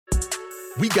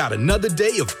We got another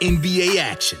day of NBA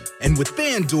action. And with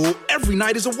FanDuel, every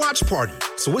night is a watch party.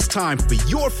 So it's time for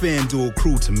your FanDuel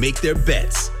crew to make their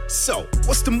bets. So,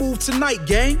 what's the move tonight,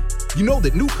 gang? You know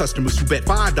that new customers who bet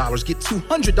 $5 get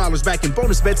 $200 back in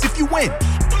bonus bets if you win.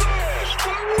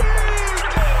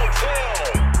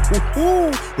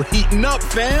 Woohoo! We're heating up,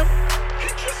 fam.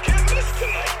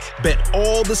 Bet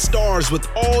all the stars with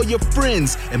all your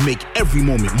friends and make every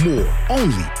moment more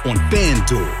only on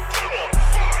FanDuel.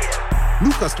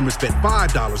 New customers bet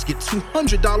 $5, get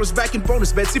 $200 back in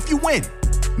bonus bets if you win.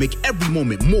 Make every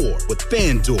moment more with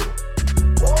FanDuel.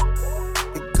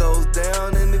 It goes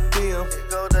down in the DM.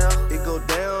 It go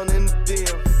down in the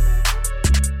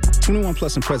DM. 21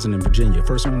 plus and present in Virginia.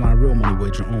 First online real money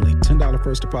wager only. $10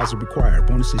 first deposit required.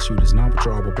 Bonus issued is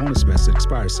non-withdrawable bonus bets that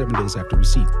expires 7 days after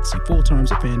receipt. See full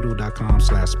terms at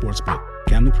FanDuel.com/sportsbook.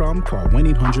 Gambling problem? Call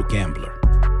 1-800-GAMBLER.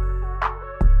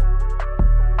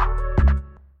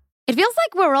 It feels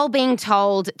like we're all being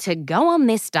told to go on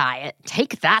this diet,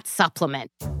 take that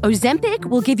supplement. Ozempic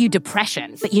will give you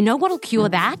depression, but you know what'll cure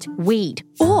that? Weed.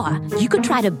 Or you could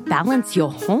try to balance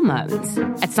your hormones.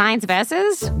 At Science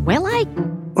Versus, we're like...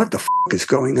 What the f*** is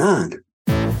going on?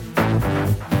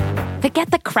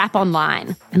 Forget the crap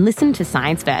online and listen to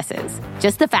Science Versus.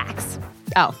 Just the facts.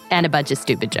 Oh, and a bunch of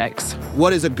stupid jokes.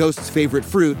 What is a ghost's favorite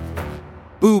fruit?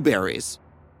 Blueberries.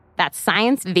 That's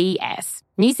Science VS.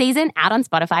 New season out on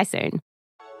Spotify soon.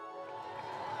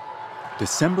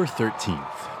 December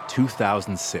 13th,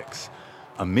 2006.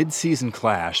 A mid-season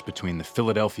clash between the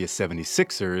Philadelphia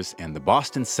 76ers and the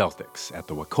Boston Celtics at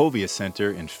the Wachovia Center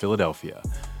in Philadelphia.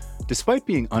 Despite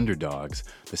being underdogs,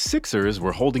 the Sixers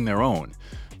were holding their own.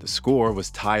 The score was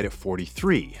tied at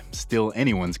 43, still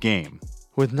anyone's game.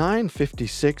 With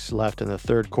 9:56 left in the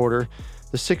third quarter,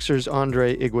 the Sixers'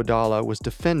 Andre Iguodala was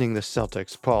defending the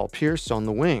Celtics' Paul Pierce on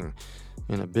the wing.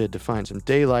 In a bid to find some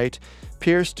daylight,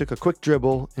 Pierce took a quick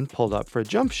dribble and pulled up for a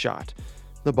jump shot.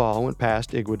 The ball went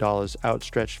past Iguodala's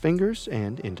outstretched fingers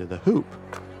and into the hoop.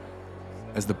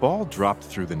 As the ball dropped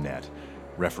through the net,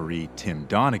 referee Tim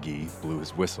Donaghy blew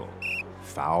his whistle.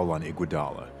 Foul on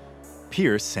Iguodala.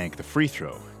 Pierce sank the free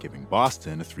throw, giving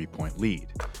Boston a 3-point lead.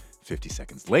 50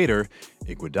 seconds later,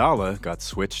 Iguodala got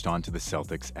switched onto the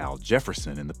Celtics' Al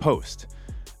Jefferson in the post.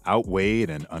 Outweighed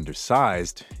and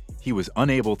undersized, he was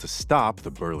unable to stop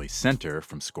the burly center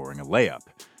from scoring a layup.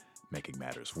 Making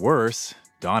matters worse,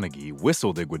 Donaghy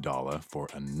whistled Iguodala for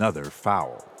another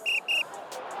foul.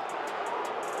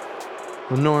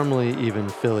 Well, normally, even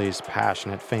Philly's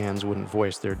passionate fans wouldn't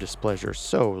voice their displeasure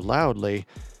so loudly,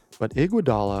 but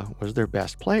Iguodala was their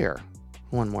best player.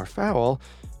 One more foul,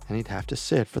 and he'd have to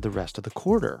sit for the rest of the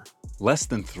quarter. Less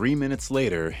than 3 minutes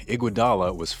later,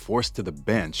 Iguodala was forced to the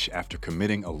bench after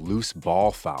committing a loose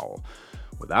ball foul.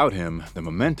 Without him, the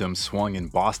momentum swung in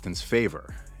Boston's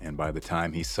favor, and by the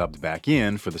time he subbed back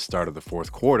in for the start of the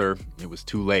fourth quarter, it was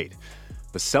too late.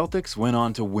 The Celtics went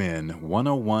on to win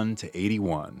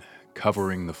 101-81,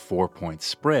 covering the 4-point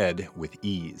spread with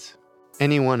ease.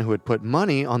 Anyone who had put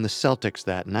money on the Celtics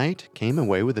that night came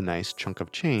away with a nice chunk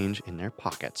of change in their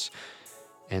pockets.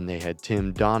 And they had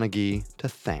Tim Donaghy to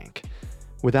thank.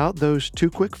 Without those 2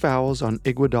 quick fouls on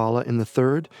Iguodala in the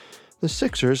third, the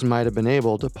Sixers might have been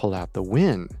able to pull out the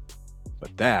win.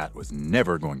 But that was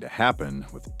never going to happen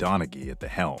with Donaghy at the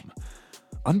helm.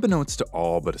 Unbeknownst to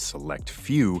all but a select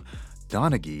few,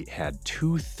 Donaghy had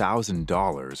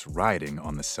 $2,000 riding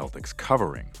on the Celtics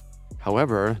covering.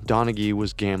 However, Donaghy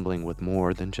was gambling with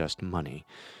more than just money.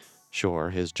 Sure,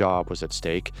 his job was at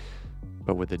stake,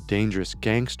 but with a dangerous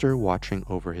gangster watching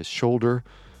over his shoulder,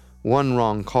 one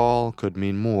wrong call could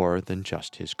mean more than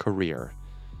just his career.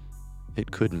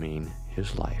 It could mean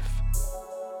his life.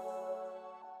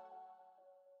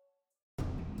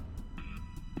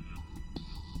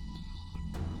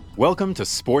 Welcome to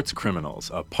Sports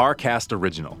Criminals, a Parcast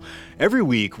original. Every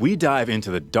week, we dive into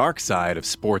the dark side of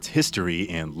sports history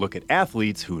and look at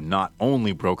athletes who not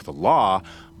only broke the law,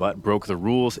 but broke the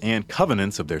rules and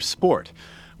covenants of their sport.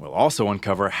 We'll also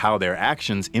uncover how their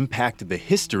actions impacted the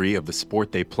history of the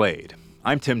sport they played.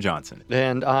 I'm Tim Johnson.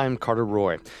 And I'm Carter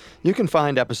Roy. You can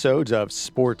find episodes of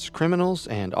Sports Criminals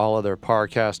and all other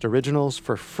Parcast originals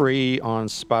for free on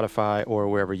Spotify or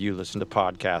wherever you listen to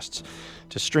podcasts.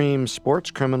 To stream Sports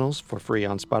Criminals for free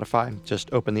on Spotify,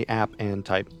 just open the app and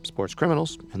type Sports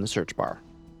Criminals in the search bar.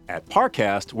 At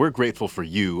Parcast, we're grateful for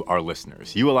you, our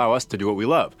listeners. You allow us to do what we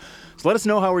love. So let us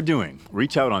know how we're doing.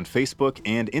 Reach out on Facebook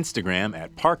and Instagram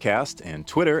at Parcast and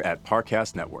Twitter at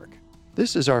Parcast Network.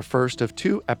 This is our first of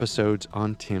 2 episodes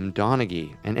on Tim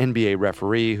Donaghy, an NBA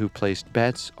referee who placed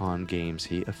bets on games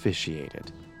he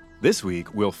officiated. This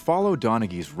week, we'll follow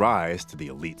Donaghy's rise to the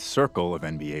elite circle of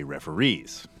NBA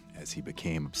referees. As he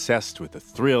became obsessed with the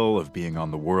thrill of being on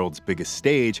the world's biggest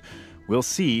stage, we'll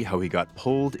see how he got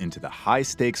pulled into the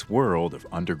high-stakes world of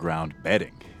underground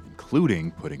betting,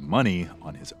 including putting money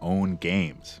on his own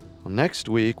games. Well, next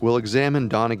week, we'll examine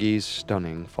Donaghy's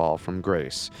stunning fall from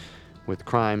grace. With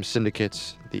crime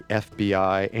syndicates, the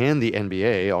FBI, and the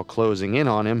NBA all closing in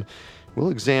on him,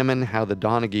 we'll examine how the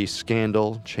Donaghy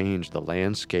scandal changed the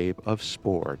landscape of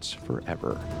sports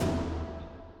forever.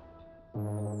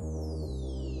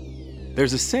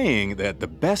 There's a saying that the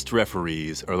best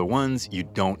referees are the ones you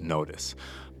don't notice.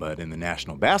 But in the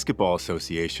National Basketball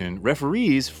Association,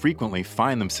 referees frequently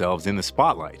find themselves in the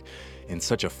spotlight. In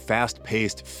such a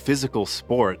fast-paced, physical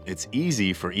sport, it's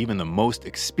easy for even the most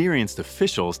experienced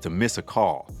officials to miss a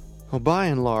call. Well, by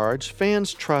and large,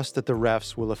 fans trust that the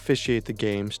refs will officiate the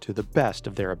games to the best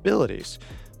of their abilities.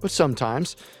 But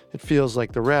sometimes, it feels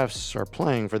like the refs are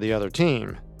playing for the other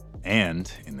team.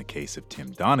 And, in the case of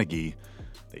Tim Donaghy,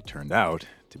 they turned out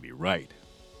to be right.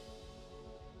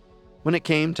 When it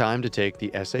came time to take the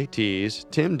SATs,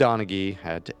 Tim Donaghy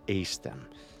had to ace them.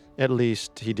 At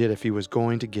least he did if he was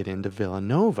going to get into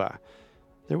Villanova.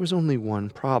 There was only one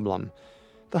problem.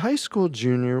 The high school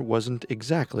junior wasn't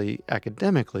exactly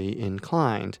academically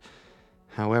inclined.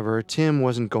 However, Tim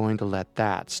wasn't going to let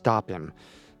that stop him.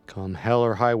 Come hell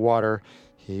or high water,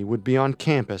 he would be on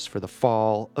campus for the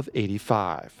fall of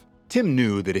 '85. Tim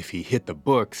knew that if he hit the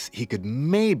books, he could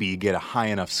maybe get a high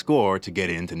enough score to get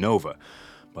into Nova.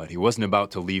 But he wasn't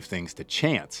about to leave things to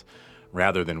chance.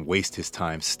 Rather than waste his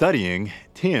time studying,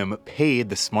 Tim paid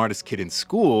the smartest kid in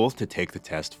school to take the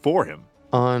test for him.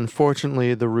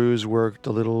 Unfortunately, the ruse worked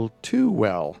a little too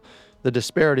well. The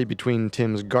disparity between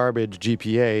Tim's garbage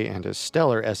GPA and his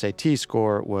stellar SAT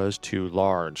score was too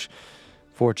large.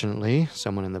 Fortunately,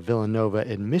 someone in the Villanova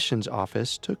admissions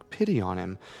office took pity on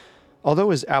him.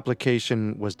 Although his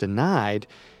application was denied,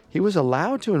 he was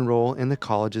allowed to enroll in the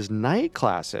college's night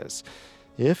classes.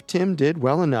 If Tim did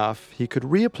well enough, he could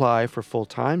reapply for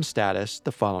full-time status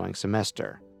the following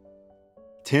semester.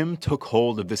 Tim took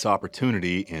hold of this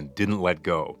opportunity and didn't let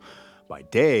go. By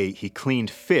day, he cleaned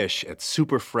fish at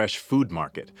Super Fresh Food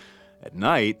Market. At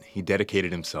night, he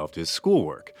dedicated himself to his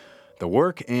schoolwork. The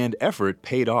work and effort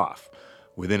paid off.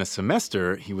 Within a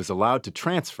semester, he was allowed to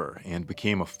transfer and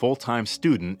became a full-time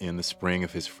student in the spring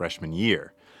of his freshman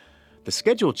year. The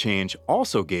schedule change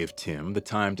also gave Tim the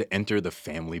time to enter the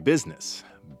family business,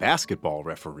 basketball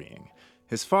refereeing.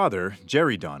 His father,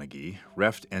 Jerry Donaghy,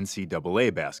 reffed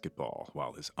NCAA basketball,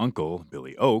 while his uncle,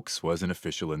 Billy Oakes, was an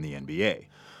official in the NBA.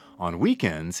 On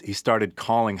weekends, he started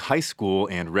calling high school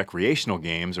and recreational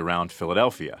games around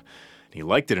Philadelphia. He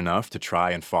liked it enough to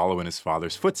try and follow in his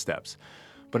father's footsteps.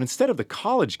 But instead of the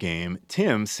college game,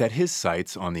 Tim set his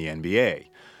sights on the NBA.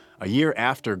 A year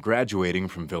after graduating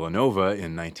from Villanova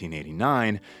in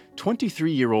 1989,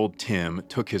 23-year-old Tim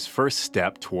took his first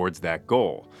step towards that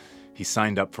goal. He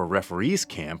signed up for referees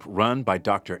camp run by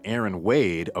Dr. Aaron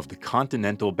Wade of the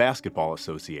Continental Basketball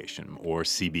Association, or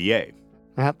CBA.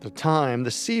 At the time, the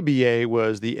CBA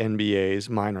was the NBA's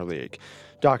minor league.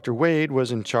 Dr. Wade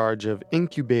was in charge of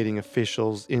incubating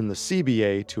officials in the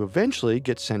CBA to eventually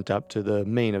get sent up to the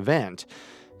main event.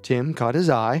 Tim caught his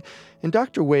eye, and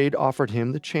Dr. Wade offered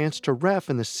him the chance to ref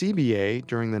in the CBA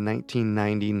during the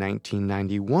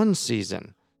 1990-1991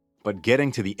 season. But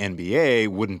getting to the NBA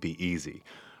wouldn't be easy.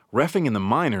 Reffing in the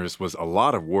minors was a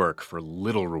lot of work for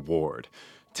little reward.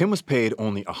 Tim was paid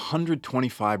only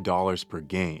 $125 per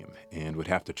game and would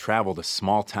have to travel to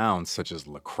small towns such as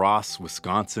La Crosse,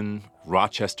 Wisconsin,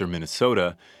 Rochester,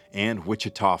 Minnesota, and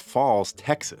Wichita Falls,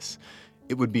 Texas.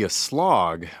 It would be a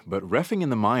slog, but reffing in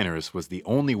the minors was the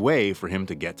only way for him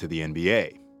to get to the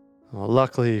NBA. Well,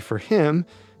 luckily for him,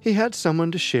 he had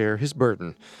someone to share his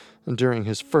burden. During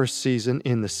his first season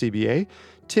in the CBA,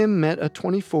 Tim met a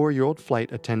 24-year-old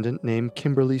flight attendant named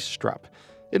Kimberly Strupp.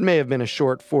 It may have been a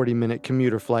short 40-minute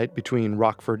commuter flight between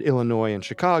Rockford, Illinois and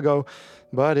Chicago,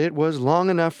 but it was long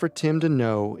enough for Tim to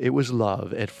know it was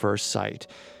love at first sight.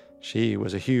 She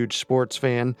was a huge sports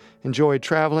fan, enjoyed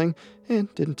traveling,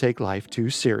 and didn't take life too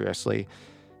seriously.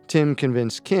 Tim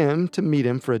convinced Kim to meet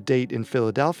him for a date in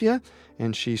Philadelphia,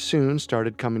 and she soon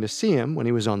started coming to see him when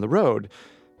he was on the road.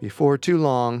 Before too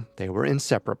long, they were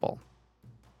inseparable.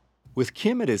 With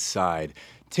Kim at his side,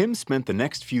 Tim spent the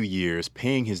next few years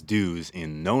paying his dues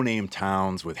in no-name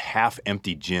towns with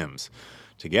half-empty gyms.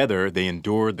 Together, they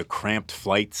endured the cramped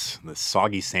flights, the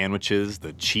soggy sandwiches,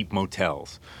 the cheap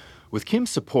motels. With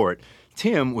Kim's support,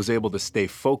 Tim was able to stay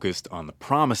focused on the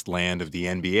promised land of the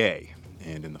NBA.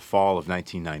 And in the fall of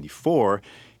 1994,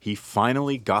 he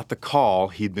finally got the call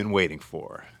he'd been waiting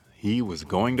for. He was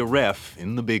going to ref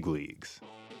in the big leagues.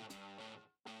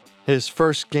 His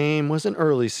first game was an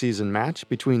early season match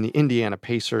between the Indiana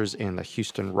Pacers and the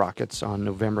Houston Rockets on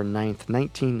November 9th,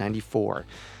 1994.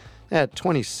 At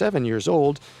 27 years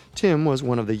old, Tim was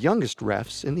one of the youngest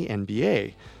refs in the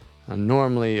NBA.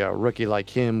 Normally, a rookie like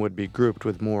him would be grouped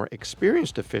with more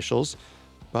experienced officials,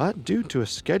 but due to a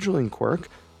scheduling quirk,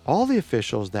 all the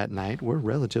officials that night were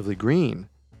relatively green.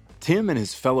 Tim and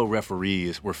his fellow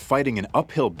referees were fighting an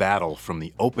uphill battle from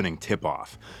the opening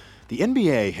tip-off. The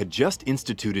NBA had just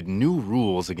instituted new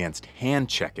rules against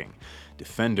hand-checking.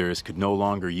 Defenders could no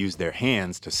longer use their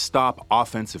hands to stop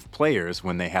offensive players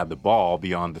when they had the ball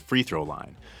beyond the free throw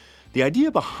line. The idea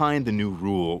behind the new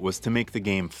rule was to make the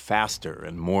game faster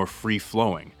and more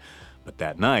free-flowing. But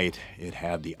that night, it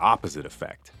had the opposite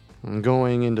effect.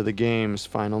 Going into the game's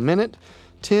final minute,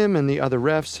 Tim and the other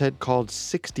refs had called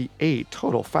 68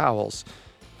 total fouls,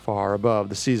 far above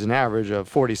the season average of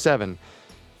 47.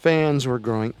 Fans were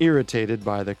growing irritated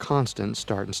by the constant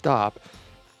start and stop,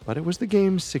 but it was the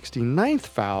game's 69th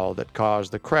foul that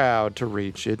caused the crowd to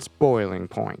reach its boiling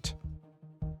point.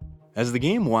 As the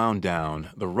game wound down,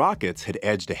 the Rockets had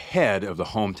edged ahead of the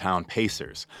hometown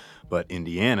Pacers, but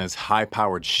Indiana's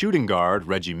high-powered shooting guard,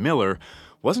 Reggie Miller,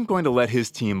 wasn't going to let his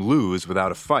team lose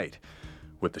without a fight.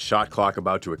 With the shot clock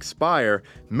about to expire,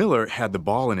 Miller had the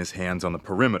ball in his hands on the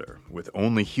perimeter, with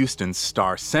only Houston's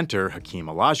star center, Hakeem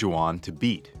Olajuwon, to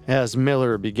beat. As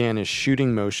Miller began his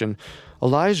shooting motion,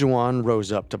 Olajuwon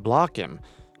rose up to block him.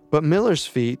 But Miller's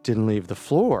feet didn't leave the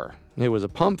floor. It was a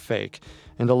pump fake,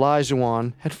 and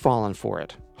Olajuwon had fallen for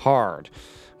it, hard.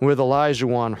 With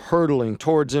Olajuwon hurtling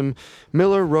towards him,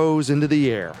 Miller rose into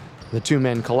the air. The two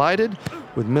men collided,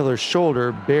 with Miller's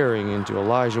shoulder bearing into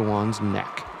Olajuwon's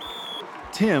neck.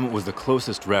 Tim was the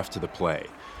closest ref to the play.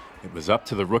 It was up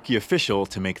to the rookie official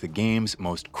to make the game's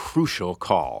most crucial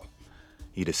call.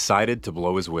 He decided to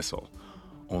blow his whistle.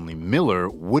 Only Miller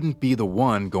wouldn't be the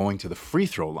one going to the free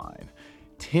throw line.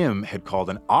 Tim had called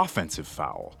an offensive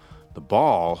foul. The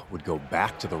ball would go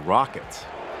back to the Rockets.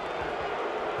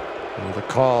 The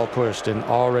call pushed an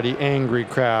already angry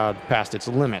crowd past its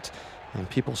limit, and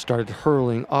people started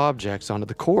hurling objects onto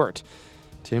the court.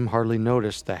 Tim hardly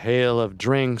noticed the hail of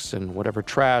drinks and whatever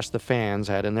trash the fans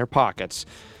had in their pockets.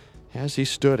 As he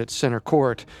stood at center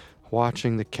court,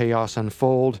 watching the chaos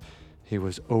unfold, he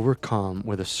was overcome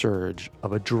with a surge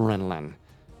of adrenaline.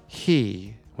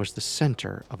 He was the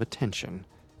center of attention,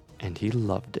 and he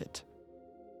loved it.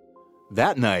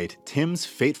 That night, Tim's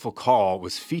fateful call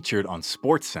was featured on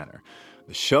SportsCenter.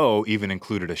 The show even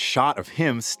included a shot of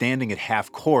him standing at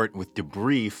half court with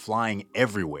debris flying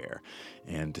everywhere.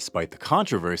 And despite the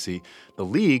controversy, the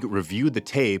league reviewed the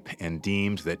tape and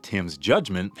deemed that Tim's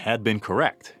judgment had been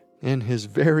correct. In his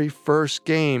very first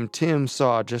game, Tim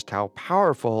saw just how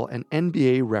powerful an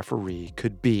NBA referee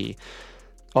could be.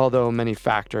 Although many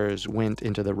factors went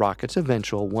into the Rockets'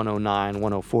 eventual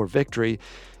 109-104 victory,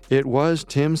 it was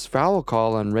Tim's foul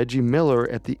call on Reggie Miller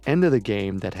at the end of the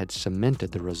game that had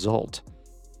cemented the result.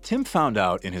 Tim found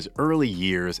out in his early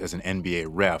years as an NBA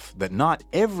ref that not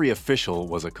every official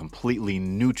was a completely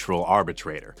neutral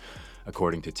arbitrator.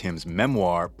 According to Tim's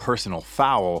memoir, Personal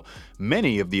Foul,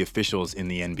 many of the officials in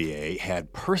the NBA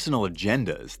had personal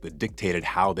agendas that dictated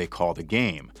how they called a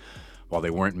game. While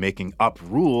they weren't making up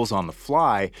rules on the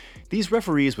fly, these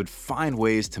referees would find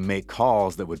ways to make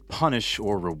calls that would punish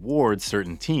or reward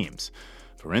certain teams.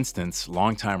 For instance,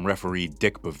 longtime referee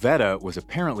Dick Bavetta was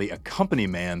apparently a company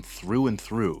man through and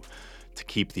through. To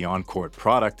keep the on-court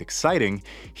product exciting,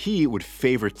 he would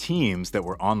favor teams that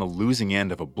were on the losing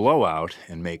end of a blowout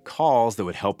and make calls that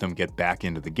would help them get back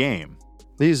into the game.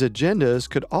 These agendas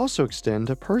could also extend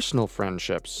to personal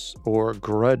friendships or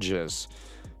grudges.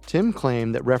 Tim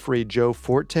claimed that referee Joe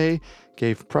Forte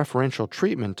gave preferential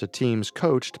treatment to teams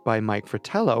coached by Mike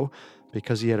Fratello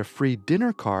because he had a free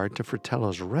dinner card to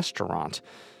Fratello's restaurant.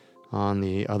 On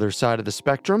the other side of the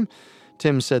spectrum,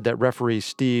 Tim said that referee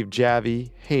Steve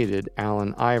Javie hated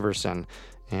Allen Iverson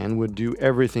and would do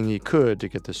everything he could to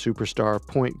get the superstar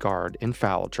point guard in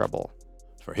foul trouble.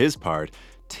 For his part,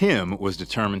 Tim was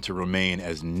determined to remain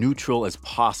as neutral as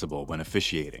possible when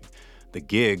officiating. The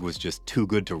gig was just too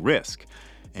good to risk,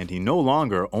 and he no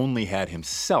longer only had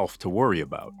himself to worry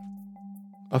about.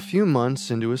 A few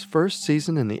months into his first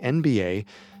season in the NBA,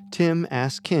 Tim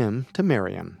asked Kim to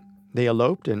marry him. They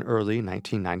eloped in early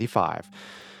 1995.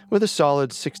 With a solid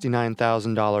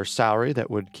 $69,000 salary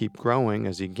that would keep growing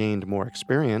as he gained more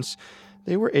experience,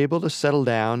 they were able to settle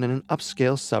down in an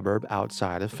upscale suburb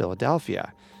outside of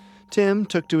Philadelphia. Tim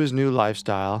took to his new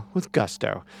lifestyle with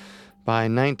gusto. By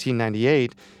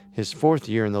 1998, his fourth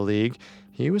year in the league,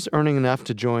 he was earning enough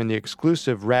to join the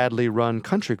exclusive Radley Run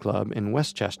Country Club in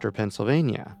Westchester,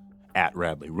 Pennsylvania. At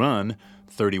Radley Run,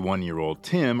 31-year-old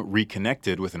Tim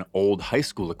reconnected with an old high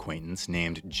school acquaintance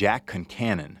named Jack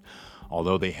Concannon.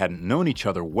 Although they hadn't known each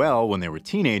other well when they were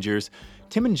teenagers,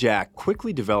 Tim and Jack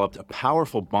quickly developed a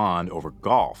powerful bond over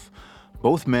golf.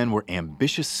 Both men were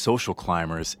ambitious social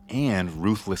climbers and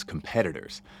ruthless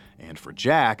competitors. And for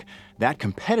Jack, that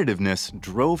competitiveness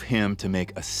drove him to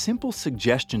make a simple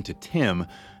suggestion to Tim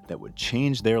that would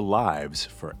change their lives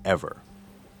forever.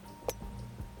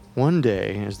 One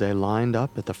day, as they lined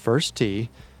up at the first tee,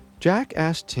 Jack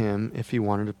asked Tim if he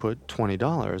wanted to put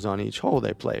 $20 on each hole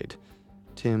they played.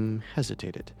 Tim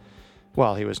hesitated.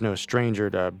 While he was no stranger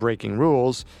to breaking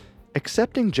rules,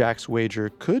 accepting Jack's wager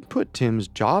could put Tim's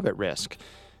job at risk.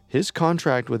 His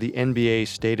contract with the NBA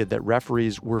stated that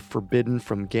referees were forbidden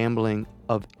from gambling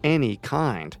of any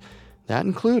kind. That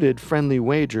included friendly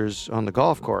wagers on the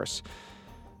golf course.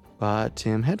 But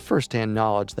Tim had first-hand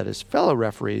knowledge that his fellow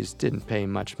referees didn't pay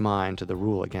much mind to the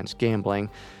rule against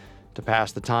gambling. To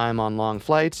pass the time on long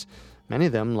flights, many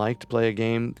of them liked to play a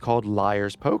game called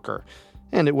Liar's Poker,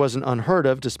 and it wasn't unheard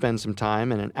of to spend some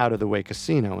time in an out-of-the-way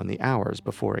casino in the hours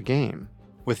before a game.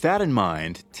 With that in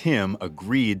mind, Tim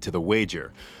agreed to the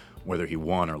wager. Whether he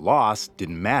won or lost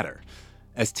didn't matter.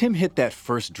 As Tim hit that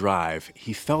first drive,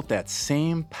 he felt that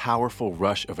same powerful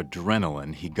rush of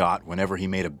adrenaline he got whenever he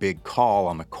made a big call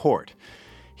on the court.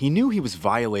 He knew he was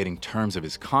violating terms of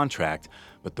his contract,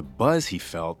 but the buzz he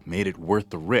felt made it worth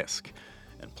the risk.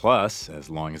 And plus, as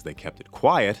long as they kept it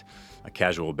quiet, a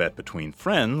casual bet between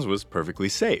friends was perfectly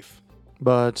safe.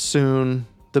 But soon,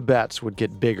 the bets would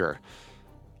get bigger,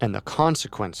 and the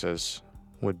consequences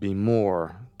would be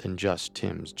more than just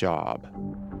Tim's job.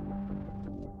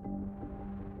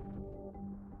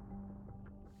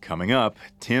 Coming up,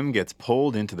 Tim gets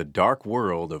pulled into the dark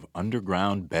world of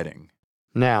underground betting.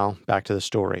 Now, back to the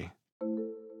story.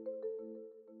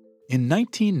 In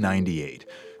 1998,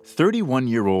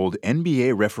 31-year-old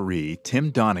NBA referee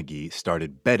Tim Donaghy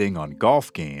started betting on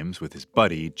golf games with his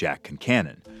buddy Jack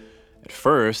Concannon. At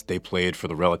first, they played for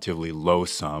the relatively low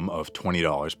sum of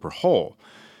 $20 per hole.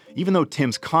 Even though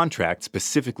Tim's contract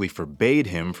specifically forbade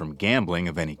him from gambling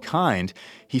of any kind,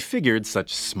 he figured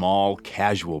such small,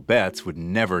 casual bets would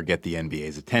never get the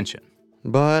NBA's attention.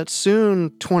 But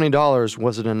soon, $20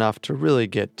 wasn't enough to really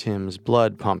get Tim's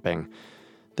blood pumping.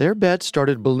 Their bets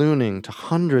started ballooning to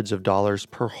hundreds of dollars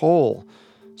per hole.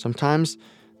 Sometimes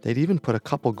they'd even put a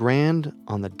couple grand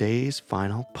on the day's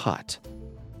final putt.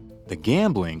 The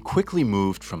gambling quickly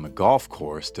moved from the golf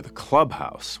course to the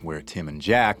clubhouse, where Tim and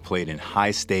Jack played in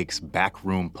high-stakes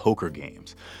backroom poker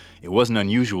games. It wasn't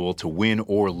unusual to win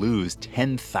or lose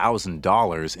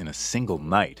 $10,000 in a single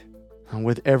night.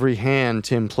 With every hand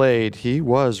Tim played, he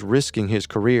was risking his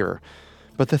career.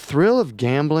 But the thrill of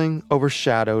gambling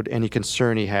overshadowed any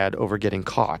concern he had over getting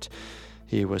caught.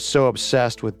 He was so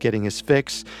obsessed with getting his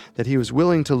fix that he was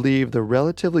willing to leave the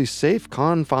relatively safe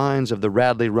confines of the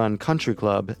Radley-run country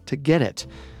club to get it.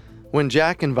 When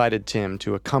Jack invited Tim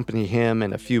to accompany him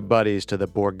and a few buddies to the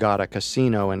Borgata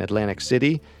Casino in Atlantic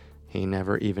City, he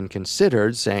never even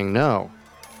considered saying no.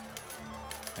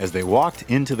 As they walked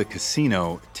into the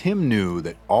casino, Tim knew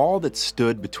that all that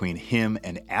stood between him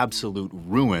and absolute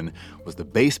ruin was the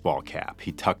baseball cap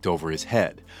he tucked over his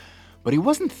head. But he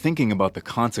wasn't thinking about the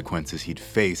consequences he'd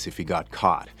face if he got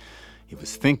caught. He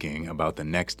was thinking about the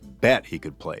next bet he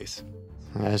could place.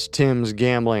 As Tim's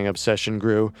gambling obsession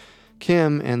grew,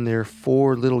 Kim and their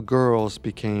 4 little girls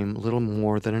became little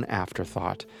more than an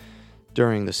afterthought.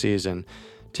 During the season,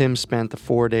 Tim spent the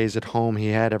 4 days at home he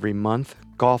had every month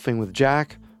golfing with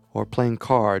Jack or playing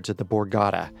cards at the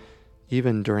Borgata.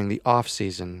 Even during the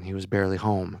off-season, he was barely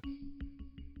home.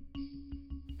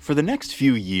 For the next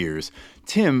few years,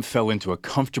 Tim fell into a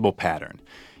comfortable pattern.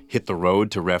 Hit the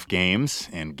road to ref games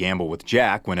and gamble with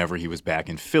Jack whenever he was back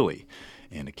in Philly.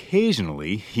 And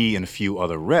occasionally, he and a few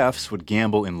other refs would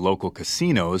gamble in local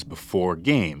casinos before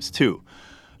games, too.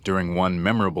 During one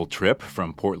memorable trip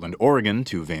from Portland, Oregon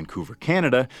to Vancouver,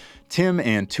 Canada, Tim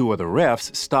and 2 other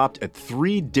refs stopped at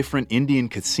 3 different Indian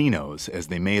casinos as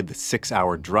they made the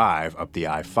 6-hour drive up the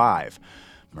I-5.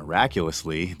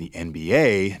 Miraculously, the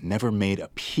NBA never made a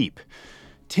peep.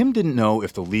 Tim didn't know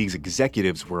if the league's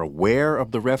executives were aware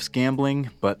of the refs gambling,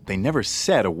 but they never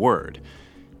said a word.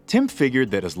 Tim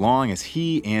figured that as long as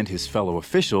he and his fellow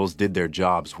officials did their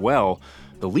jobs well,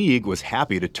 the league was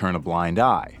happy to turn a blind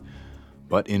eye.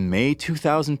 But in May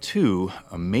 2002,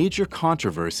 a major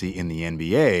controversy in the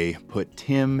NBA put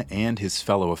Tim and his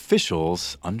fellow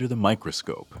officials under the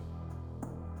microscope.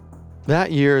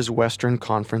 That year's Western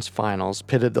Conference Finals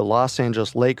pitted the Los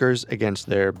Angeles Lakers against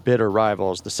their bitter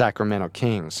rivals, the Sacramento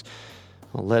Kings.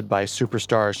 Led by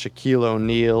superstars Shaquille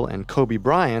O'Neal and Kobe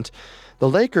Bryant, The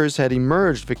Lakers had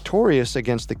emerged victorious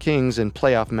against the Kings in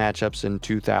playoff matchups in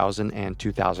 2000 and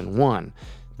 2001.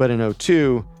 But in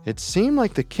 2002, it seemed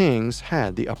like the Kings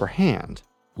had the upper hand.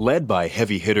 Led by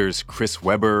heavy hitters Chris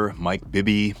Webber, Mike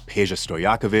Bibby, Peja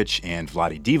Stojakovic, and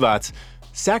Vlade Divac,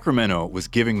 Sacramento was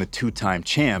giving the two-time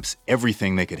champs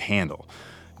everything they could handle.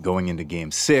 Going into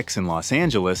Game 6 in Los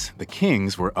Angeles, the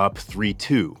Kings were up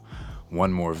 3-2.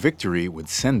 One more victory would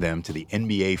send them to the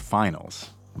NBA Finals.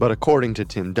 But according to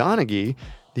Tim Donaghy,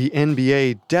 the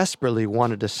NBA desperately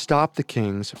wanted to stop the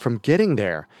Kings from getting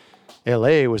there.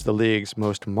 LA was the league's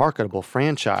most marketable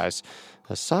franchise.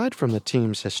 Aside from the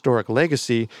team's historic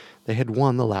legacy, they had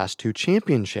won the last two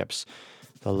championships.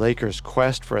 The Lakers'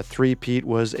 quest for a three-peat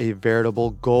was a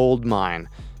veritable gold mine.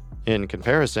 In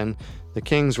comparison, the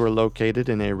Kings were located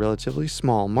in a relatively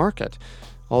small market.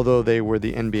 Although they were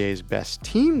the NBA's best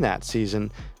team that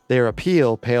season, their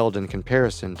appeal paled in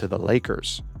comparison to the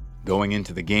Lakers. Going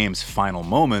into the game's final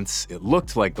moments, it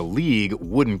looked like the league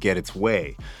wouldn't get its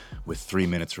way. With 3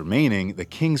 minutes remaining, the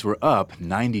Kings were up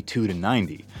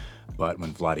 92-90. But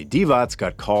when Vlade Divac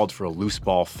got called for a loose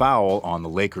ball foul on the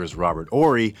Lakers' Robert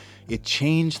Horry, it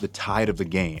changed the tide of the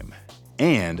game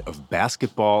and of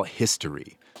basketball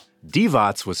history.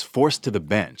 Divac was forced to the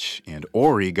bench, and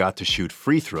Horry got to shoot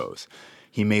free throws.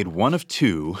 He made one of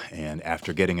two, and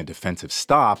after getting a defensive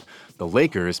stop, the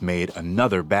Lakers made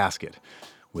another basket.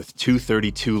 With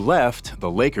 2:32 left,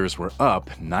 the Lakers were up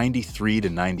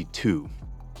 93-92.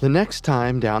 The next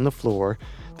time down the floor,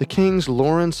 the Kings'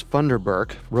 Lawrence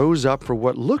Funderburk rose up for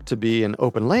what looked to be an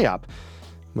open layup.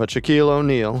 But Shaquille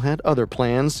O'Neal had other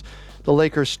plans. The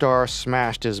Lakers star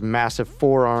smashed his massive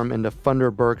forearm into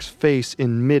Funderburk's face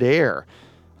in midair.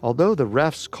 Although the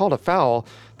refs called a foul,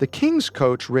 the Kings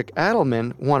coach Rick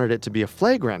Adelman wanted it to be a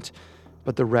flagrant,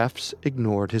 but the refs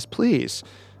ignored his pleas.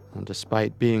 And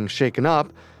despite being shaken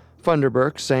up,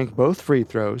 Funderburk sank both free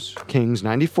throws, Kings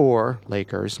 94,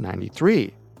 Lakers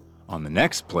 93. On the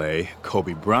next play,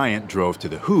 Kobe Bryant drove to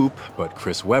the hoop, but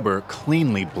Chris Webber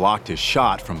cleanly blocked his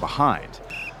shot from behind.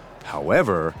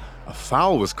 However, a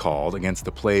foul was called against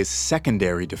the play's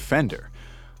secondary defender.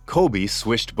 Kobe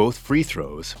swished both free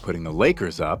throws, putting the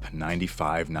Lakers up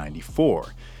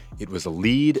 95-94. It was a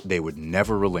lead they would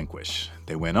never relinquish.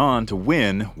 They went on to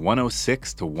win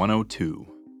 106-102.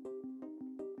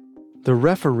 The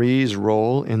referee's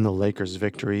role in the Lakers'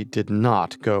 victory did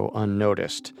not go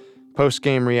unnoticed.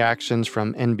 Post-game reactions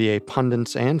from NBA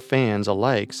pundits and fans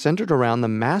alike centered around the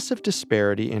massive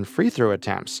disparity in free throw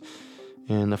attempts.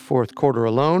 In the fourth quarter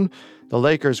alone, the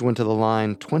Lakers went to the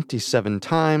line 27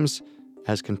 times,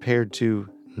 as compared to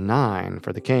 9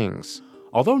 for the Kings.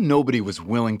 Although nobody was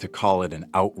willing to call it an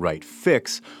outright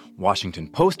fix, Washington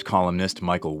Post columnist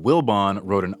Michael Wilbon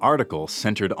wrote an article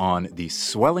centered on the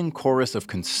swelling chorus of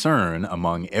concern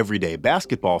among everyday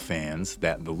basketball fans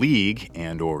that the league,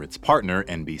 and/or its partner,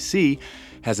 NBC,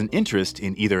 has an interest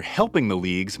in either helping the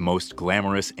league's most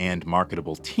glamorous and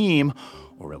marketable team,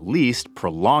 or at least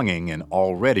prolonging an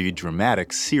already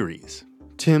dramatic series.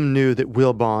 Tim knew that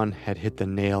Wilbon had hit the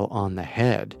nail on the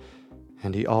head,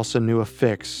 and he also knew a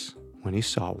fix when he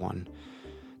saw one.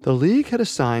 The league had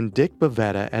assigned Dick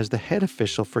Bavetta as the head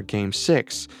official for Game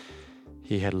 6.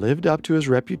 He had lived up to his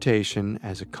reputation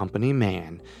as a company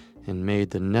man and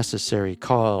made the necessary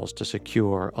calls to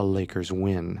secure a Lakers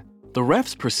win. The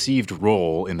ref's perceived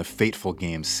role in the fateful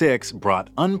Game 6 brought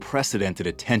unprecedented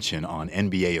attention on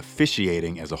NBA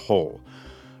officiating as a whole.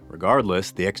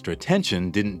 Regardless, the extra attention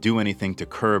didn't do anything to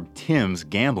curb Tim's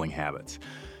gambling habits.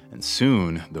 And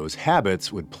soon, those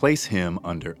habits would place him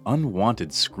under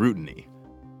unwanted scrutiny.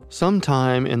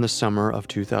 Sometime in the summer of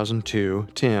 2002,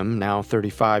 Tim, now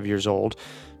 35 years old,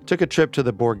 took a trip to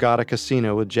the Borgata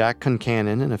Casino with Jack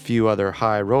Concannon and a few other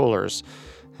high rollers.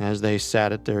 As they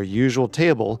sat at their usual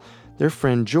table, their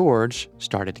friend George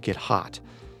started to get hot.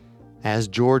 As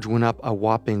George went up a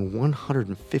whopping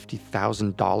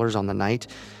 $150,000 on the night,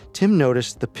 Tim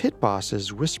noticed the pit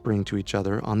bosses whispering to each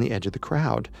other on the edge of the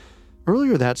crowd.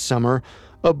 Earlier that summer,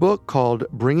 a book called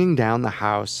Bringing Down the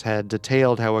House had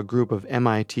detailed how a group of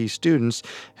MIT students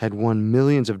had won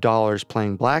millions of dollars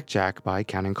playing blackjack by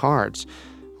counting cards.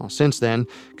 Well, since then,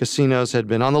 casinos had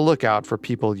been on the lookout for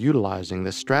people utilizing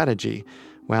this strategy.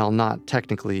 While not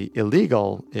technically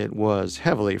illegal, it was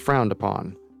heavily frowned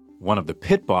upon. One of the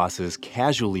pit bosses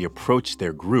casually approached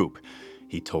their group.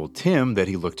 He told Tim that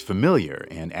he looked familiar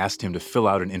and asked him to fill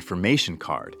out an information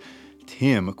card.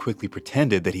 Tim quickly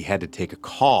pretended that he had to take a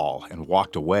call and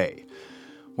walked away.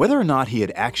 Whether or not he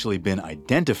had actually been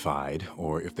identified,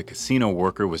 or if the casino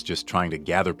worker was just trying to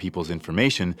gather people's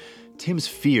information, Tim's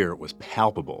fear was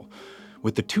palpable.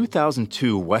 With the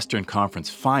 2002 Western Conference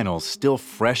Finals still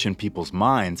fresh in people's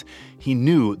minds, he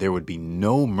knew there would be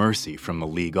no mercy from the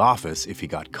league office if he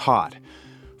got caught.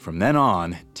 From then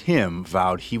on, Tim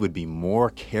vowed he would be more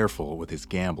careful with his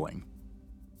gambling.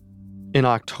 In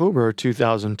October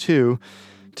 2002,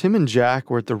 Tim and Jack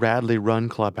were at the Radley Run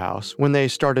Clubhouse when they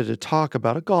started to talk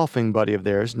about a golfing buddy of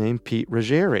theirs named Pete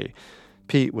Ruggieri.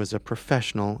 Pete was a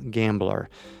professional gambler,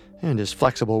 and his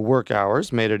flexible work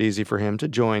hours made it easy for him to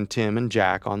join Tim and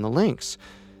Jack on the links.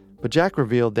 But Jack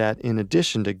revealed that in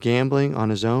addition to gambling on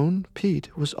his own,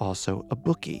 Pete was also a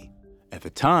bookie. At the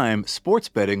time, sports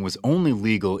betting was only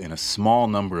legal in a small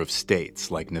number of states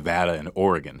like Nevada and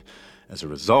Oregon. As a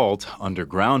result,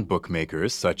 underground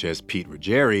bookmakers such as Pete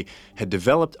Ruggieri had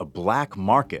developed a black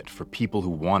market for people who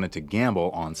wanted to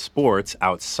gamble on sports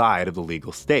outside of the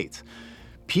legal states.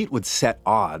 Pete would set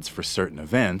odds for certain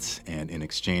events and, in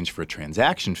exchange for a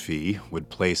transaction fee, would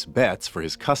place bets for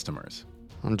his customers.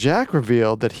 Jack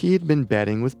revealed that he had been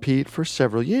betting with Pete for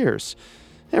several years.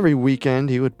 Every weekend,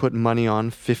 he would put money on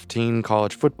 15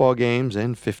 college football games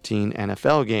and 15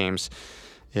 NFL games.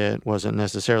 It wasn't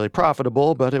necessarily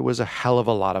profitable, but it was a hell of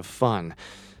a lot of fun.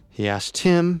 He asked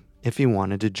Tim if he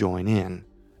wanted to join in.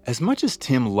 As much as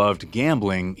Tim loved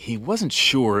gambling, he wasn't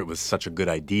sure it was such a good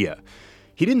idea.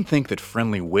 He didn't think that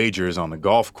friendly wagers on the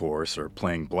golf course or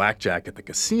playing blackjack at the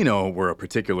casino were a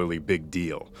particularly big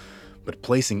deal. But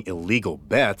placing illegal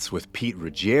bets with Pete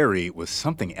Ruggieri was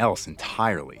something else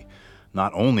entirely.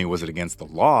 Not only was it against the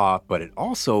law, but it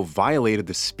also violated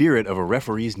the spirit of a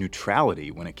referee's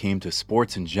neutrality when it came to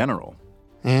sports in general.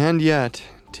 And yet,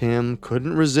 Tim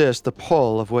couldn't resist the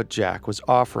pull of what Jack was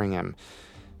offering him.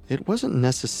 It wasn't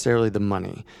necessarily the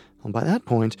money. By that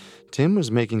point, Tim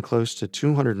was making close to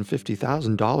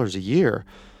 $250,000 a year.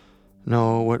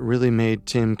 No, what really made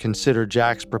Tim consider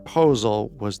Jack's proposal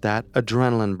was that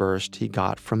adrenaline burst he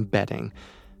got from betting.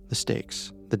 The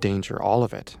stakes, the danger, all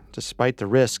of it. Despite the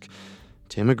risk,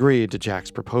 Tim agreed to Jack's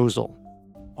proposal.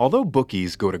 Although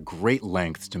bookies go to great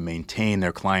lengths to maintain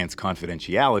their clients'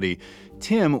 confidentiality,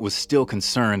 Tim was still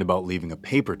concerned about leaving a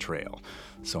paper trail.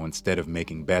 So instead of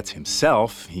making bets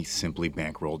himself, he simply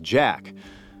bankrolled Jack.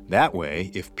 That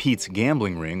way, if Pete's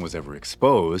gambling ring was ever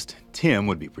exposed, Tim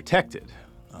would be protected,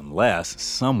 unless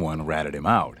someone ratted him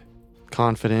out.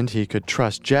 Confident he could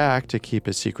trust Jack to keep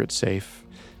his secret safe,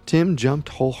 Tim jumped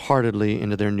wholeheartedly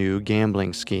into their new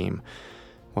gambling scheme.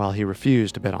 While he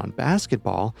refused to bet on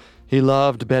basketball, he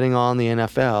loved betting on the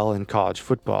NFL and college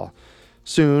football.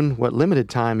 Soon, what limited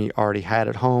time he already had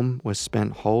at home was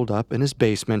spent holed up in his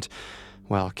basement,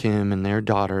 while Kim and their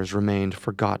daughters remained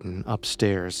forgotten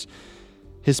upstairs.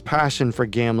 His passion for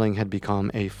gambling had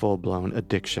become a full-blown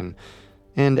addiction,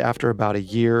 and after about a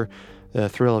year, the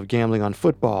thrill of gambling on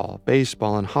football,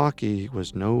 baseball, and hockey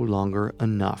was no longer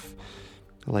enough.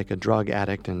 Like a drug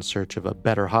addict in search of a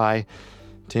better high,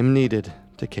 Tim needed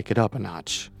to kick it up a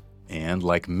notch. And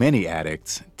like many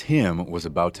addicts, Tim was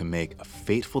about to make a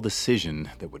fateful decision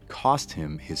that would cost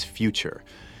him his future.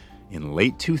 In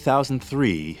late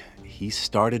 2003, he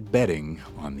started betting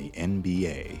on the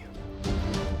NBA.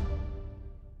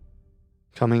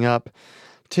 Coming up,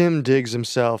 Tim digs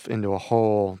himself into a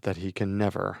hole that he can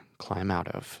never climb out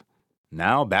of.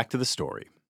 Now back to the story.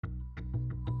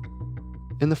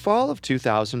 In the fall of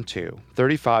 2002,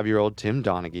 35-year-old Tim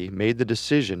Donaghy made the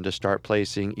decision to start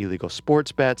placing illegal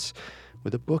sports bets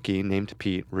with a bookie named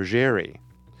Pete Ruggieri.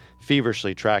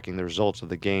 Feverishly tracking the results of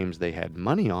the games they had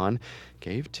money on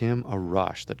gave Tim a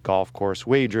rush that golf course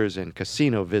wagers and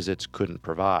casino visits couldn't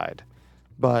provide.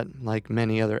 But, like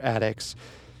many other addicts,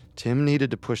 Tim needed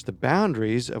to push the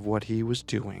boundaries of what he was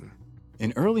doing.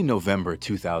 In early November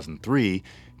 2003,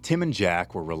 Tim and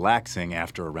Jack were relaxing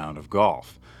after a round of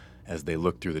golf. As they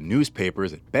looked through the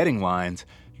newspapers at betting lines,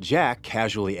 Jack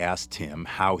casually asked Tim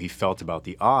how he felt about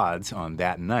the odds on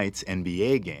that night's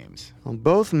NBA games. Well,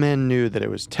 both men knew that it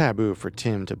was taboo for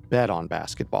Tim to bet on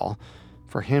basketball.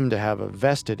 For him to have a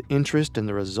vested interest in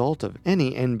the result of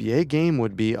any NBA game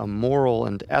would be a moral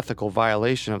and ethical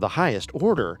violation of the highest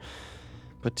order.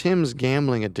 But Tim's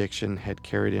gambling addiction had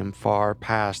carried him far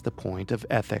past the point of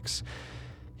ethics.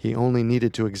 He only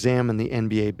needed to examine the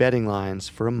NBA betting lines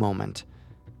for a moment.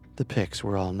 The picks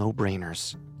were all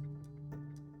no-brainers.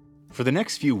 For the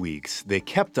next few weeks, they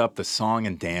kept up the song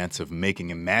and dance of making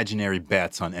imaginary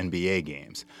bets on NBA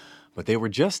games, but they were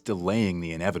just delaying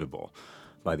the inevitable.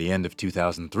 By the end of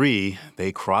 2003,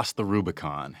 they crossed the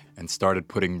Rubicon and started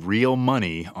putting real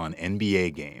money on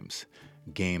NBA games.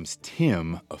 Games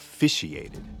Tim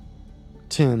officiated.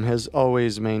 Tim has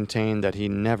always maintained that he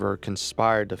never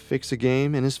conspired to fix a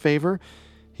game in his favor.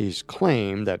 He's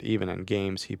claimed that even in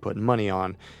games he put money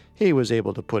on, he was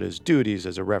able to put his duties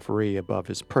as a referee above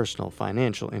his personal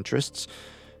financial interests.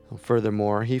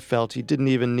 Furthermore, he felt he didn't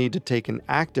even need to take an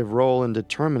active role in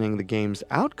determining the game's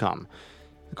outcome.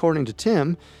 According to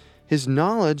Tim, his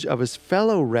knowledge of his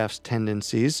fellow refs'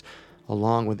 tendencies,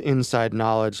 along with inside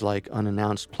knowledge like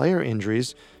unannounced player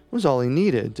injuries, was all he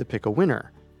needed to pick a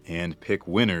winner. And pick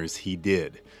winners he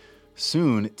did.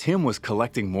 Soon, Tim was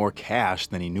collecting more cash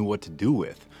than he knew what to do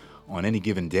with. On any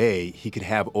given day, he could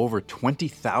have over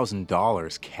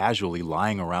 $20,000 casually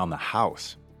lying around the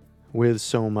house. With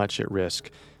so much at risk,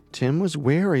 Tim was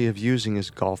wary of using his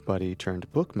golf buddy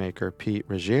turned bookmaker Pete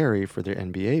Ruggieri for their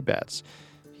NBA bets.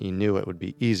 He knew it would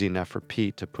be easy enough for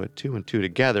Pete to put two and two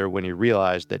together when he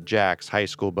realized that Jack's high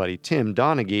school buddy Tim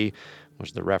Donaghy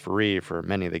was the referee for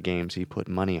many of the games he put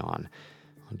money on.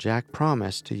 Jack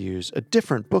promised to use a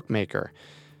different bookmaker.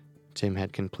 Tim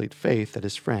had complete faith that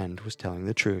his friend was telling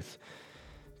the truth,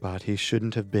 but he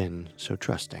shouldn't have been so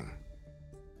trusting.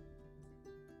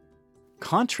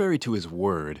 Contrary to his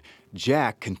word,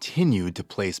 Jack continued to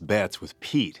place bets with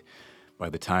Pete. By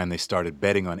the time they started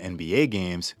betting on NBA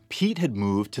games, Pete had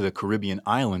moved to the Caribbean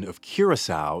island of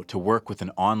Curacao to work with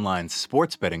an online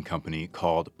sports betting company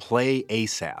called Play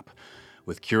ASAP.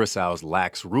 With Curaçao's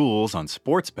lax rules on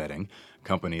sports betting,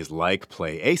 companies like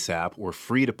Play ASAP were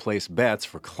free to place bets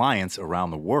for clients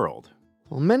around the world.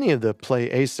 Well, many of the Play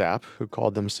ASAP, who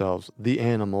called themselves the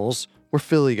Animals, were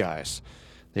Philly guys.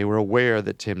 They were aware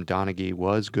that Tim Donaghy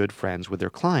was good friends with their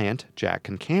client, Jack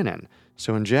Concannon.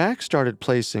 So when Jack started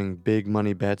placing big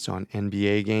money bets on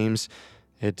NBA games,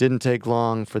 it didn't take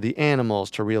long for the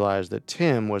Animals to realize that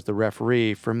Tim was the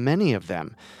referee for many of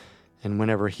them. And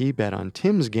whenever he bet on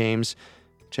Tim's games,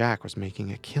 Jack was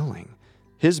making a killing.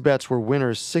 His bets were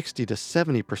winners 60 to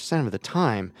 70% of the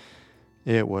time.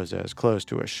 It was as close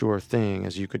to a sure thing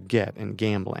as you could get in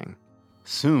gambling.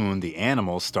 Soon, the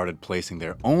Animals started placing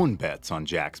their own bets on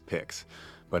Jack's picks.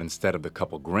 But instead of the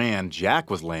couple grand Jack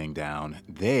was laying down,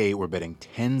 they were betting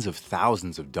tens of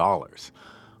thousands of dollars.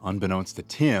 Unbeknownst to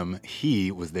Tim,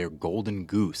 he was their golden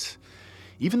goose.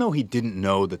 Even though he didn't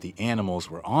know that the Animals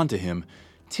were onto him,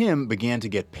 Tim began to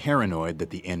get paranoid that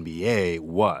the NBA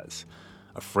was.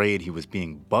 Afraid he was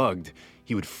being bugged,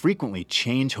 he would frequently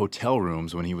change hotel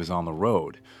rooms when he was on the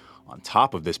road. On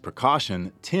top of this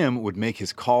precaution, Tim would make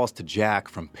his calls to Jack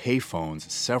from payphones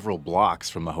several blocks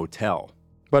from the hotel.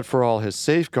 But for all his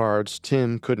safeguards,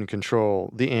 Tim couldn't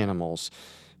control the Animals.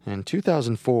 In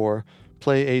 2004,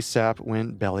 Play ASAP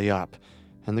went belly up,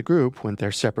 and the group went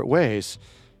their separate ways.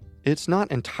 It's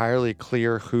not entirely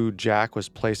clear who Jack was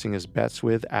placing his bets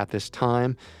with at this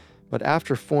time, but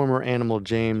after former Animal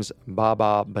James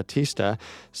Baba Batista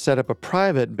set up a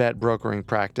private bet brokering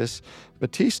practice,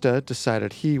 Batista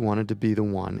decided he wanted to be the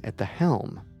one at the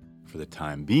helm. For the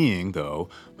time being, though,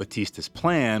 Batista's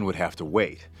plan would have to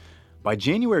wait. By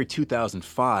January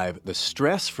 2005, the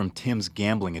stress from Tim's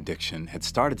gambling addiction had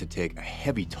started to take a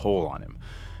heavy toll on him.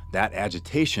 That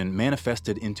agitation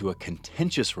manifested into a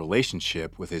contentious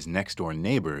relationship with his next-door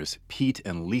neighbors, Pete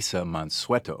and Lisa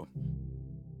Mansueto.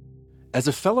 As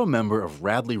a fellow member of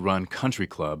Radley Run Country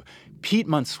Club, Pete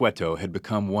Mansueto had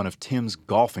become one of Tim's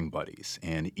golfing buddies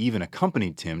and even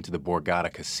accompanied Tim to the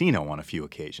Borgata Casino on a few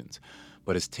occasions.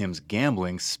 But as Tim's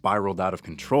gambling spiraled out of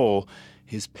control,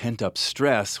 his pent-up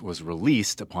stress was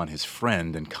released upon his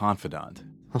friend and confidant.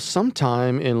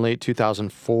 Sometime in late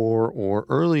 2004 or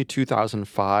early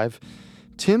 2005,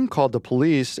 Tim called the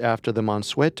police after the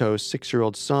Mansueto's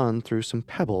 6-year-old son threw some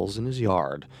pebbles in his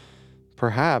yard,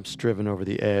 perhaps driven over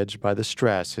the edge by the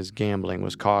stress his gambling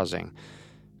was causing.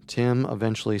 Tim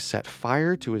eventually set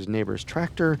fire to his neighbor's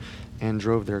tractor and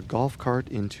drove their golf cart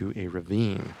into a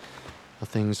ravine.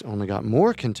 Things only got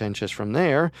more contentious from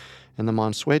there, and the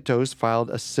Mansuetos filed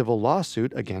a civil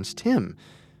lawsuit against Tim.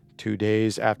 2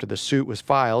 days after the suit was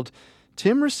filed,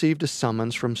 Tim received a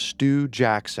summons from Stu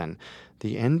Jackson,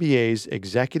 the NBA's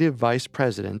executive vice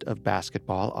president of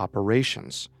basketball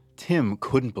operations. Tim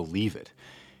couldn't believe it.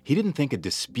 He didn't think a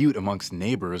dispute amongst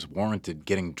neighbors warranted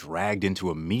getting dragged into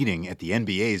a meeting at the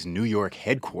NBA's New York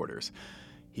headquarters.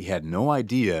 He had no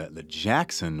idea that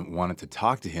Jackson wanted to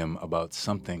talk to him about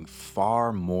something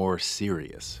far more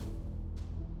serious.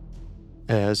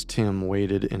 As Tim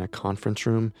waited in a conference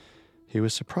room, he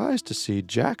was surprised to see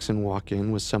Jackson walk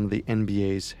in with some of the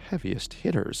NBA's heaviest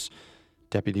hitters.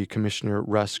 Deputy Commissioner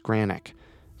Russ Granick,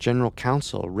 General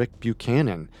Counsel Rick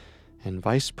Buchanan, and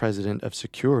Vice President of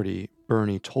Security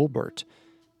Bernie Tolbert.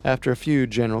 After a few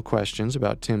general questions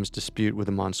about Tim's dispute with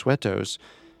the Mansuetos,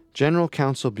 General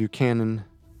Counsel Buchanan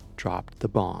dropped the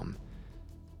bomb.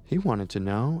 He wanted to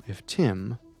know if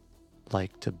Tim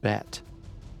liked to bet.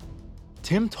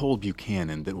 Tim told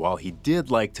Buchanan that while he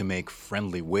did like to make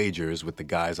friendly wagers with the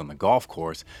guys on the golf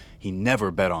course, he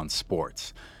never bet on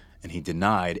sports, and he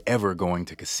denied ever going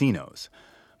to casinos.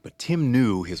 But Tim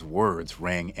knew his words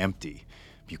rang empty.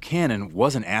 Buchanan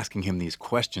wasn't asking him these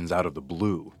questions out of the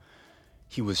blue.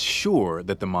 He was sure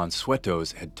that the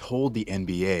Mansuetos had told the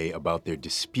NBA about their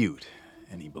dispute,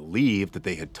 and he believed that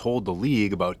they had told the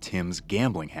league about Tim's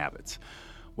gambling habits.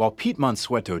 While Pete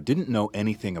Mansueto didn't know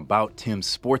anything about Tim's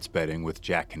sports betting with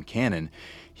Jack Concannon,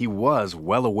 he was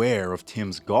well aware of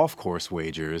Tim's golf course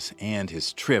wagers and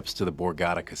his trips to the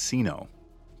Borgata Casino.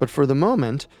 But for the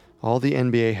moment, all the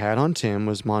NBA had on Tim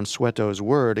was Mansueto's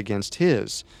word against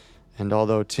his. And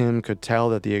although Tim could tell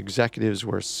that the executives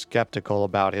were skeptical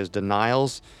about his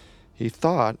denials, he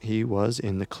thought he was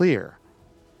in the clear.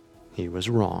 He was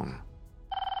wrong.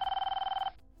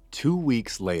 2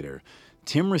 weeks later,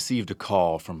 Tim received a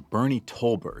call from Bernie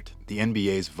Tolbert, the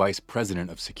NBA's vice president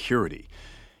of security.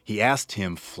 He asked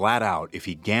Tim flat out if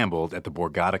he gambled at the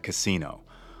Borgata Casino.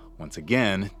 Once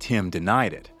again, Tim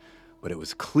denied it, but it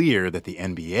was clear that the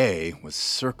NBA was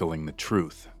circling the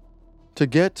truth. To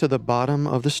get to the bottom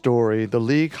of the story, the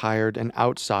league hired an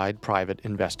outside private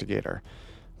investigator.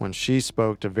 When she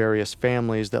spoke to various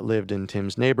families that lived in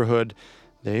Tim's neighborhood,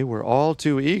 they were all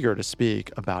too eager to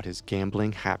speak about his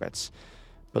gambling habits.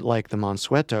 But like the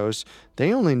Mansuetos,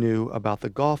 they only knew about the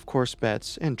golf course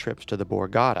bets and trips to the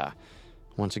Borgata.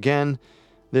 Once again,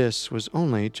 this was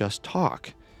only just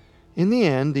talk. In the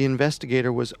end, the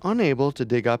investigator was unable to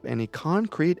dig up any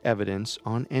concrete evidence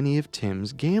on any of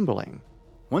Tim's gambling.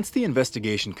 Once the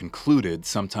investigation concluded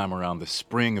sometime around the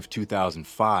spring of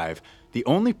 2005, the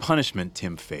only punishment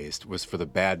Tim faced was for the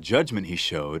bad judgment he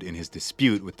showed in his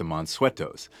dispute with the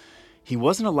Mansuetos. He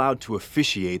wasn't allowed to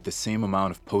officiate the same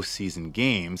amount of postseason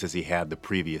games as he had the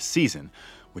previous season,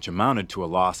 which amounted to a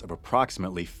loss of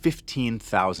approximately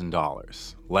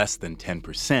 $15,000, less than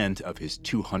 10% of his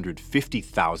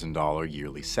 $250,000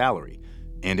 yearly salary.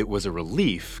 And it was a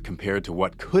relief compared to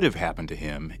what could have happened to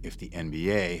him if the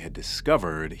NBA had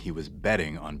discovered he was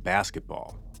betting on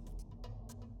basketball.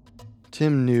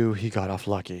 Tim knew he got off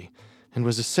lucky and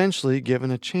was essentially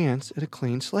given a chance at a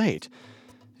clean slate.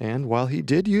 And while he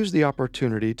did use the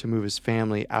opportunity to move his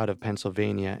family out of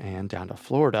Pennsylvania and down to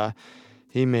Florida,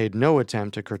 he made no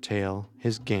attempt to curtail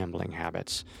his gambling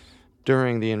habits.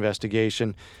 During the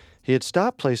investigation, he had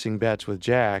stopped placing bets with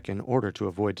Jack in order to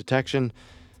avoid detection,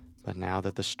 but now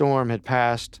that the storm had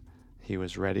passed, he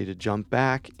was ready to jump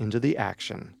back into the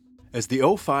action. As the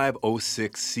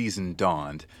 05-06 season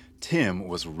dawned, Tim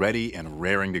was ready and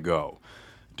raring to go.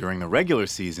 During the regular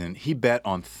season, he bet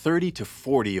on 30 to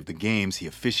 40 of the games he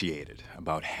officiated,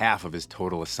 about half of his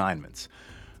total assignments.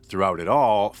 Throughout it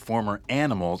all, former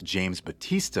Animal James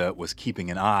Batista was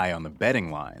keeping an eye on the betting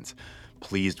lines.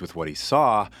 Pleased with what he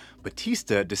saw,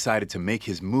 Batista decided to make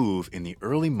his move in the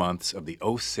early months of the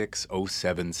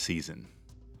 06-07 season.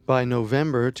 By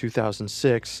November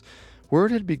 2006,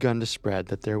 word had begun to spread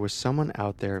that there was someone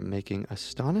out there making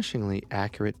astonishingly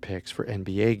accurate picks for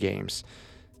NBA games.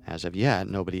 As of yet,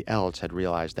 nobody else had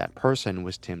realized that person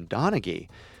was Tim Donaghy.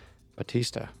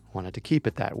 Batista wanted to keep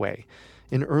it that way.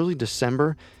 In early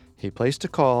December, he placed a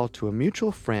call to a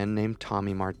mutual friend named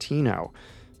Tommy Martino.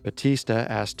 Batista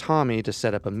asked Tommy to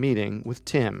set up a meeting with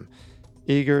Tim.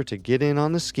 Eager to get in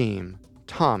on the scheme,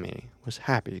 Tommy was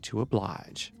happy to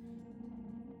oblige.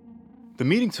 The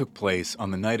meeting took place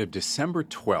on the night of December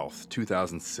 12,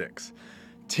 2006.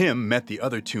 Tim met the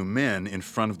other two men in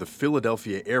front of the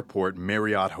Philadelphia Airport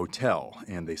Marriott Hotel,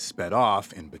 and they sped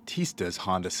off in Batista's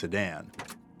Honda sedan.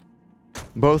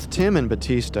 Both Tim and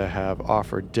Batista have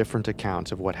offered different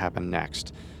accounts of what happened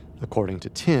next. According to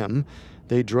Tim,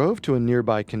 they drove to a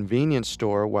nearby convenience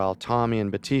store while Tommy and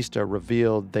Batista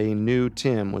revealed they knew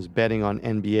Tim was betting on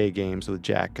NBA games with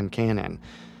Jack Concannon.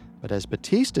 But as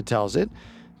Batista tells it,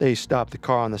 they stopped the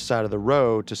car on the side of the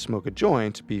road to smoke a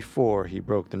joint before he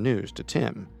broke the news to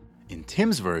Tim. In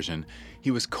Tim's version,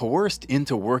 he was coerced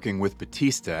into working with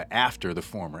Batista after the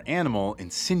former Animal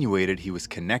insinuated he was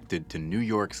connected to New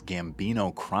York's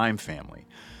Gambino crime family.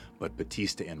 But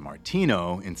Batista and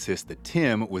Martino insist that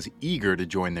Tim was eager to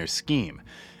join their scheme,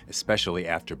 especially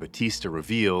after Batista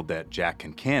revealed that Jack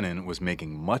Concannon was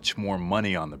making much more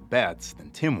money on the bets than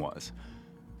Tim was.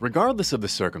 Regardless of the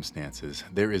circumstances,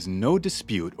 there is no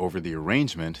dispute over the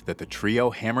arrangement that the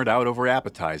trio hammered out over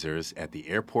appetizers at the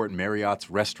Airport Marriott's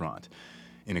restaurant.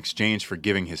 In exchange for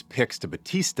giving his picks to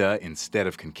Batista instead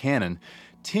of Concannon,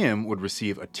 Tim would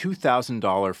receive a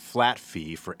 $2,000 flat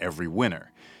fee for every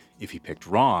winner. If he picked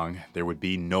wrong, there would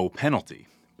be no penalty.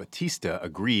 Batista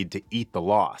agreed to eat the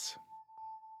loss.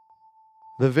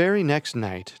 The very next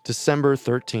night, December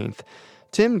 13th,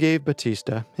 Tim gave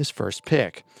Batista his first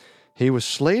pick. He was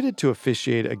slated to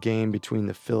officiate a game between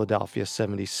the Philadelphia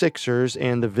 76ers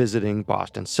and the visiting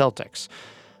Boston Celtics.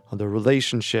 The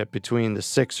relationship between the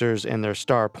Sixers and their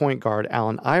star point guard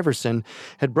Allen Iverson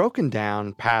had broken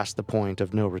down past the point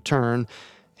of no return,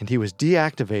 and he was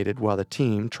deactivated while the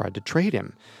team tried to trade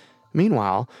him.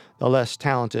 Meanwhile, the less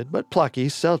talented but plucky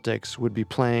Celtics would be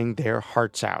playing their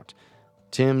hearts out.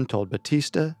 Tim told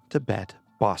Batista to bet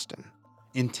Boston.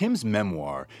 In Tim's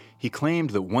memoir, he claimed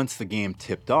that once the game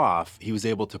tipped off, he was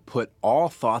able to put all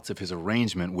thoughts of his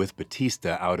arrangement with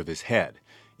Batista out of his head.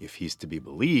 If he's to be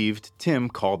believed, Tim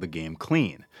called the game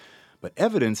clean. But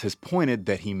evidence has pointed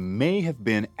that he may have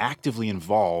been actively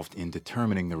involved in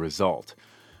determining the result.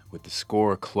 With the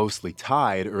score closely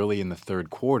tied early in the third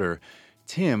quarter,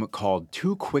 Tim called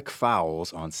 2 quick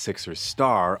fouls on Sixers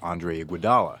star Andre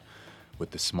Iguodala. With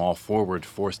the small forward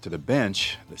forced to the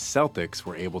bench, the Celtics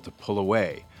were able to pull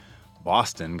away.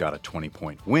 Boston got a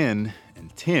 20-point win,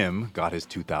 and Tim got his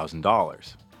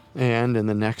 $2,000. And in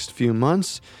the next few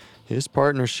months, his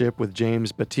partnership with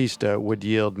James Batista would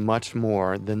yield much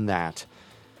more than that.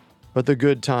 But the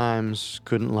good times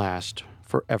couldn't last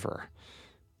forever.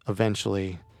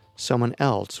 Eventually, someone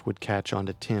else would catch on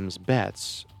to Tim's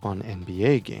bets on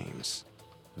NBA games.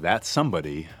 That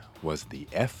somebody was the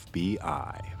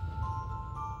FBI.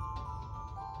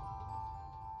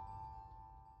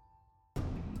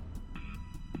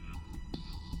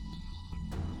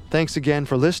 Thanks again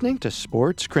for listening to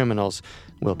Sports Criminals.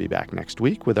 We'll be back next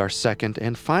week with our second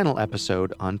and final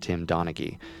episode on Tim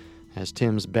Donaghy. As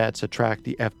Tim's bets attract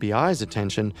the FBI's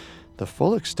attention, the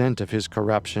full extent of his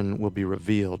corruption will be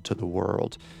revealed to the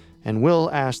world. And we'll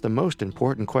ask the most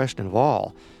important question of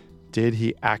all: did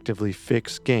he actively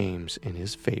fix games in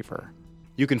his favor?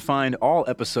 You can find all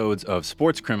episodes of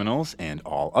Sports Criminals and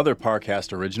all other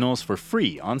Parcast originals for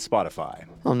free on Spotify.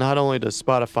 Well, not only does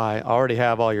Spotify already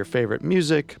have all your favorite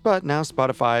music, but now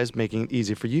Spotify is making it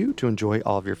easy for you to enjoy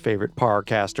all of your favorite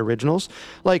Parcast originals,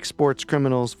 like Sports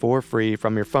Criminals, for free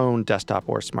from your phone, desktop,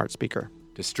 or smart speaker.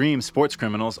 To stream Sports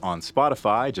Criminals on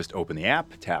Spotify, just open the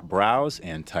app, tap Browse,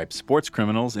 and type Sports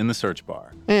Criminals in the search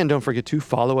bar. And don't forget to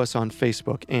follow us on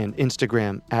Facebook and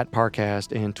Instagram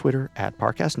 @Parcast and Twitter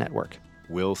 @Parcast Network.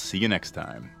 We'll see you next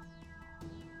time.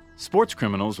 Sports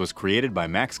Criminals was created by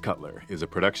Max Cutler, is a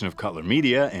production of Cutler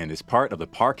Media, and is part of the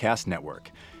Parcast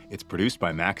Network. It's produced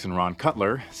by Max and Ron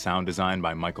Cutler, sound designed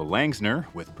by Michael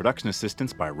Langsner, with production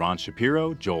assistance by Ron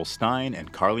Shapiro, Joel Stein,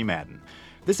 and Carly Madden.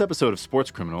 This episode of Sports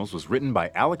Criminals was written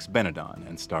by Alex Benedon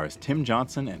and stars Tim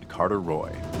Johnson and Carter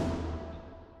Roy.